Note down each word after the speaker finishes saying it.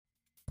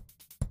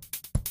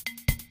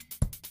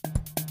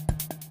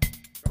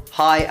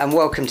Hi and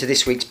welcome to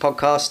this week's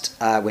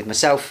podcast with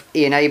myself,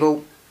 Ian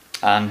Abel.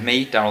 And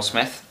me, Darryl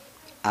Smith.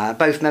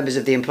 Both members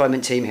of the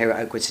employment team here at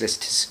Oakwood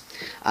Solicitors.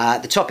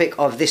 The topic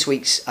of this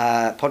week's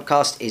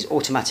podcast is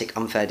automatic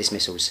unfair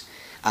dismissals.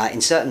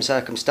 In certain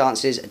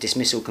circumstances, a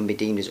dismissal can be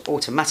deemed as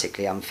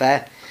automatically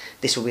unfair.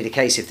 This will be the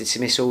case if the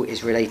dismissal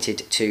is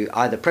related to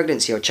either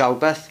pregnancy or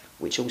childbirth,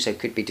 which also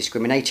could be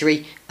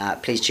discriminatory.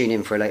 Please tune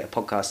in for a later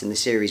podcast in the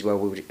series where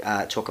we'll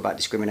talk about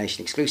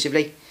discrimination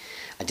exclusively.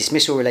 A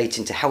dismissal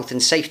relating to health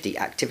and safety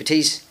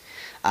activities.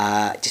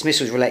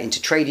 Dismissals relating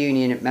to trade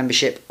union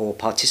membership or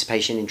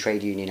participation in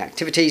trade union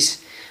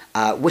activities.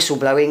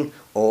 Whistleblowing,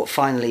 or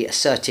finally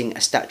asserting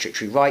a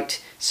statutory right,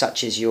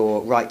 such as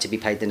your right to be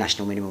paid the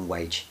national minimum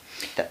wage.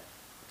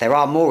 There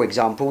are more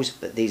examples,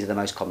 but these are the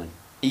most common.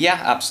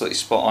 Yeah, absolutely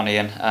spot on,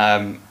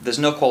 Ian. There's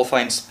no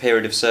qualifying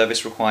period of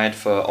service required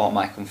for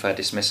automatic unfair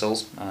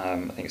dismissals. I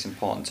think it's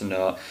important to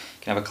note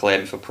you can have a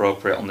claim if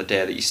appropriate on the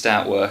day that you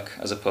start work,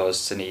 as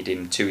opposed to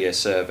needing 2-year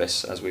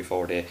service, as we've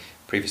already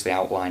previously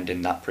outlined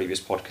in that previous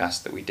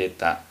podcast that we did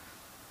that.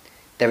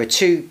 There are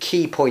two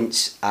key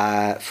points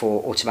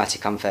for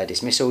automatic unfair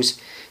dismissals.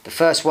 The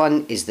first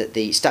one is that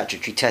the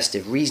statutory test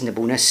of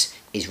reasonableness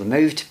is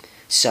removed.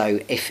 So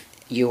if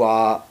you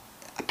are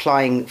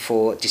applying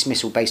for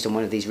dismissal based on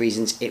one of these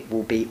reasons, it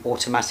will be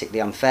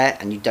automatically unfair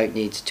and you don't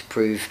need to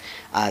prove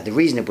the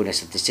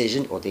reasonableness of the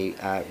decision, or the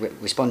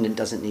respondent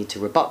doesn't need to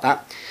rebut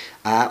that.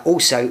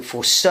 Also,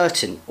 for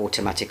certain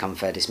automatic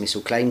unfair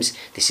dismissal claims,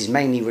 this is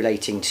mainly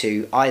relating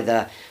to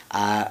either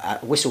a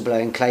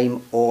whistleblowing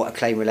claim or a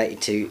claim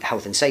related to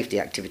health and safety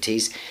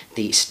activities,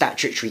 the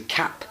statutory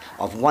cap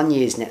of 1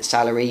 year's net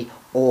salary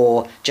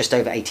or just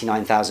over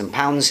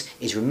 £89,000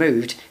 is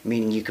removed,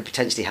 meaning you could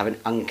potentially have an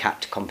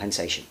uncapped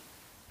compensation.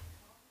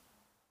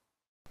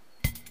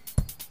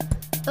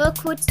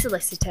 Oakwood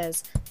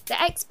Solicitors, the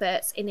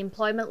experts in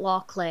employment law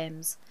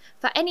claims.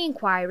 For any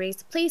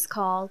inquiries, please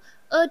call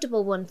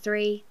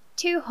 0113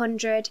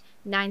 200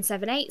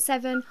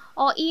 9787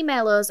 or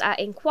email us at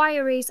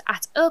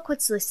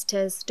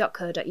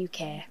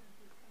inquiries@oakwoodsolicitors.co.uk.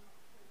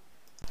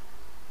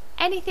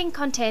 Anything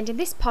contained in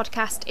this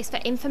podcast is for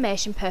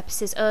information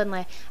purposes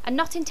only and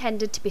not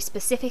intended to be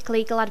specific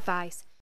legal advice.